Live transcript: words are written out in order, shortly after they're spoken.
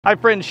Hi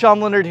friends,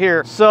 Sean Leonard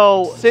here.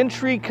 So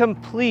Century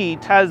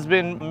Complete has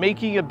been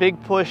making a big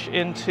push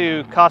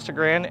into Casa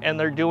Grande, and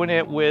they're doing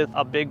it with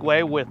a big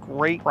way with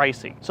great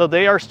pricing. So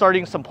they are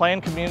starting some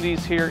planned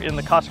communities here in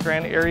the Casa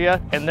Grande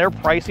area, and their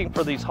pricing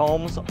for these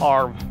homes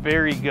are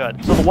very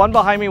good. So the one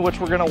behind me,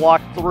 which we're gonna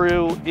walk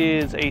through,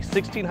 is a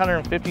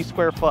 1,650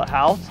 square foot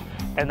house,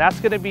 and that's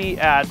gonna be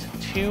at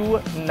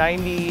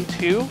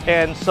 $292,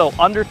 and so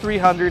under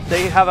 300.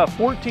 They have a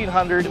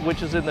 1,400,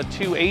 which is in the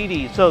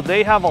 280. So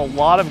they have a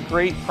lot of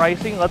great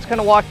pricing. Let's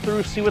kind of walk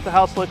through, see what the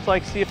house looks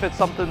like, see if it's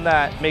something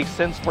that makes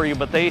sense for you.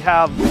 But they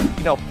have,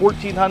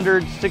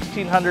 1,400,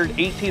 1,600,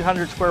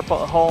 1,800 square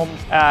foot homes.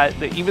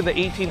 Even the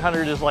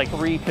 1,800 is like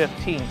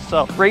 315.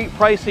 So great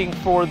pricing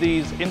for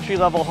these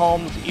entry-level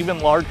homes, even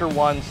larger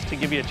ones, to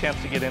give you a chance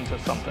to get into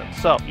something.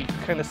 So you can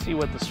kind of see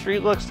what the street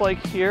looks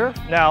like here.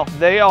 Now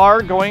they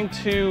are going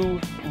to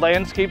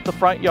landscape the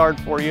front yard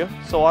for you.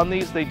 So on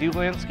these, they do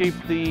landscape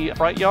the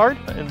front yard,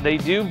 and they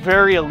do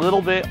vary a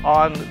little bit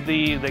on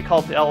they call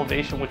it the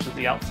elevation, which is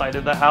the outside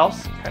of the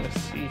house. Kind of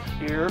see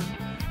here,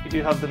 you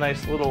do have the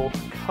nice little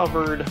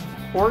covered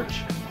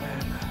porch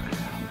and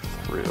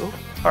through.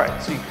 All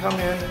right, so you come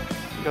in,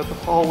 you got the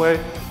hallway,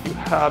 you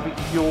have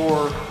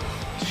your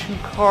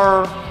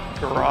 2-car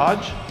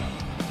garage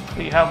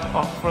that you have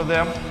up for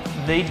them.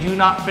 They do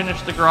not finish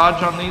the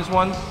garage on these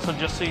ones, so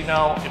just so you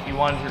know, if you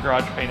wanted your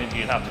garage painted,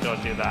 you'd have to go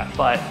and do that.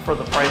 But for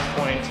the price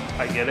point,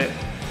 I get it.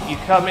 You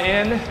come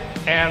in,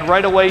 and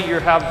right away you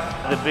have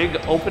the big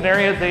open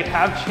area. They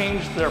have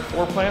changed their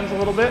floor plans a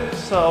little bit.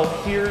 So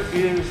here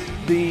is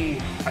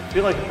I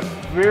feel like it's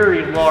a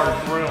very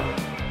large room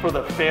for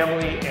the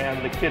family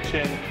and the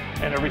kitchen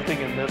and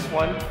everything in this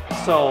one.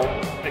 So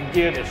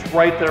again, it's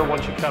right there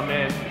once you come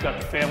in. You've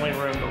got the family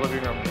room, the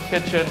living room, the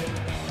kitchen,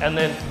 and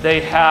then they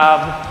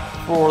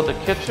have, for the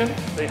kitchen,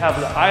 they have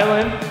the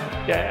island.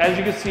 Yeah, as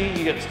you can see,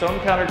 you get stone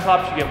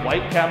countertops, you get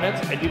white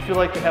cabinets. I do feel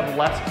like they have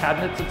less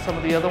cabinets than some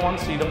of the other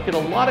ones, so you don't get a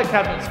lot of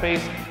cabinet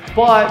space,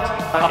 but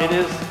it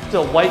is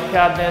still white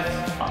cabinets.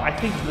 I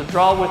think the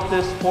draw with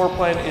this floor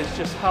plan is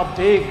just how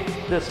big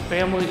this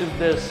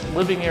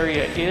living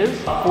area is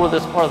for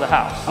this part of the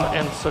house.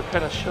 And so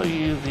kind of show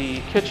you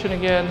the kitchen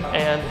again,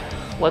 and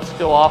let's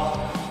go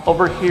off.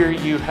 Over here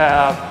you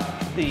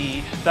have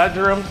the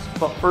bedrooms,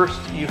 but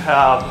first you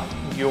have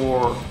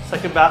your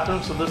second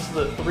bathroom. So this is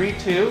the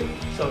 3-2.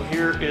 So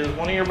here is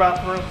one of your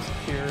bathrooms.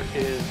 Here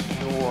is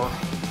your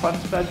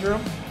front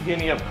bedroom.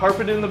 Again, you have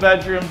carpet in the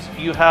bedrooms.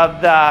 You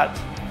have that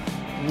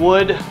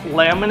wood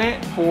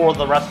laminate for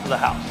the rest of the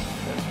house.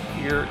 And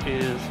here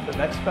is the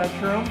next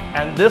bedroom.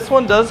 And this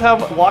one does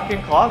have a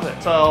walk-in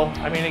closet. So,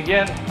 I mean,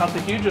 again, not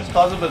the hugest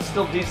closet, but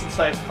still decent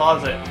sized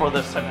closet for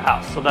this type of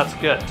house. So that's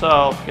good.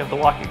 So you have the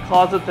walk-in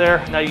closet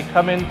there. Now you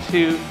come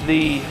into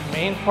the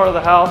main part of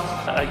the house.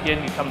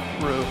 Again, you come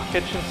through the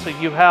kitchen. So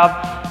you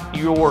have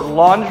your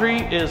laundry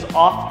is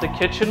off the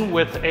kitchen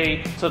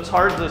so it's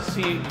hard to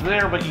see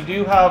there, but you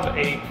do have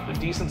a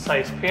decent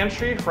sized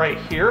pantry right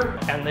here.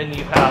 And then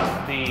you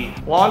have the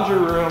laundry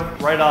room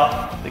right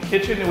off the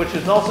kitchen, which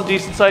is also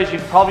decent sized. You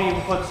could probably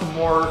even put some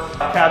more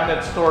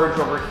cabinet storage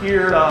over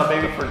here,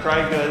 maybe for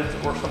dry goods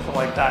or something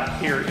like that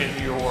here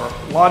in your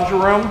laundry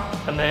room.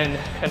 And then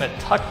kind of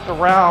tucked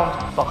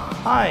around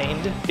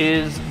behind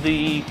is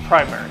the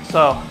primary.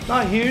 So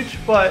not huge,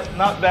 but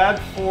not bad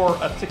for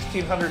a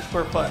 1,600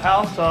 square foot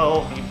house. So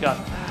you've got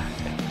that,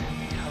 and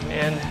then you come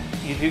in,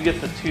 you do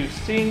get the 2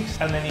 sinks,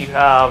 and then you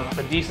have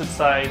a decent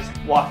sized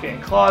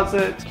walk-in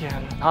closet.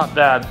 Again, not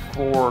bad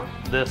for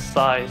this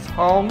size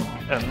home.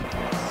 And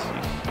let's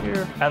see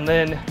here. And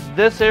then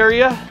this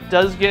area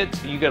does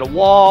you get a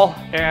wall,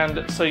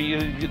 and so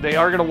they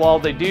are gonna wall.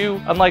 They do,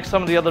 unlike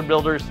some of the other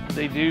builders,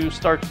 they do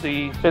start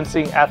the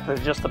fencing at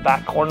just the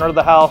back corner of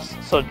the house.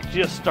 So it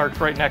just starts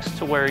right next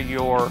to where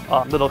your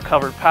little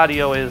covered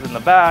patio is in the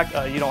back.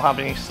 You don't have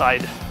any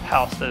side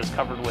house that is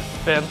covered with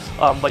fence,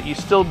 but you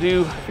still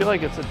do feel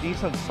like it's a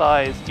decent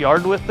sized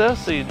yard with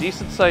this. So a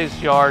decent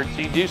sized yard,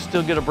 so you do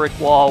still get a brick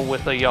wall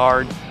with a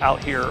yard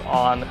out here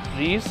on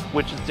these,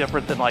 which is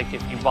different than like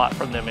if you bought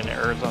from them in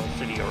Arizona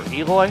City or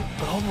Eloy.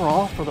 But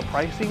overall, for the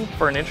pricing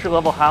for an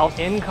entry-level house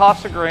in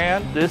Casa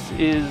Grande, this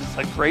is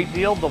a great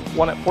deal. The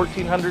one at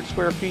 1,400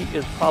 square feet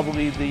is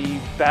probably the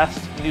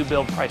best new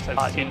build price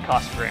in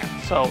Casa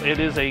Grande. So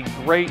it is a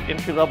great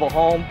entry-level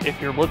home.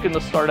 If you're looking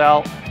to start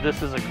out,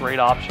 this is a great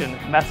option.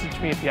 Message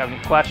me if you have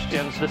any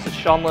questions. This is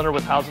Sean Leonard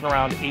with Housing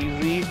Around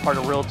AZ, part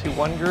of Realty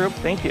One Group.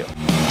 Thank you.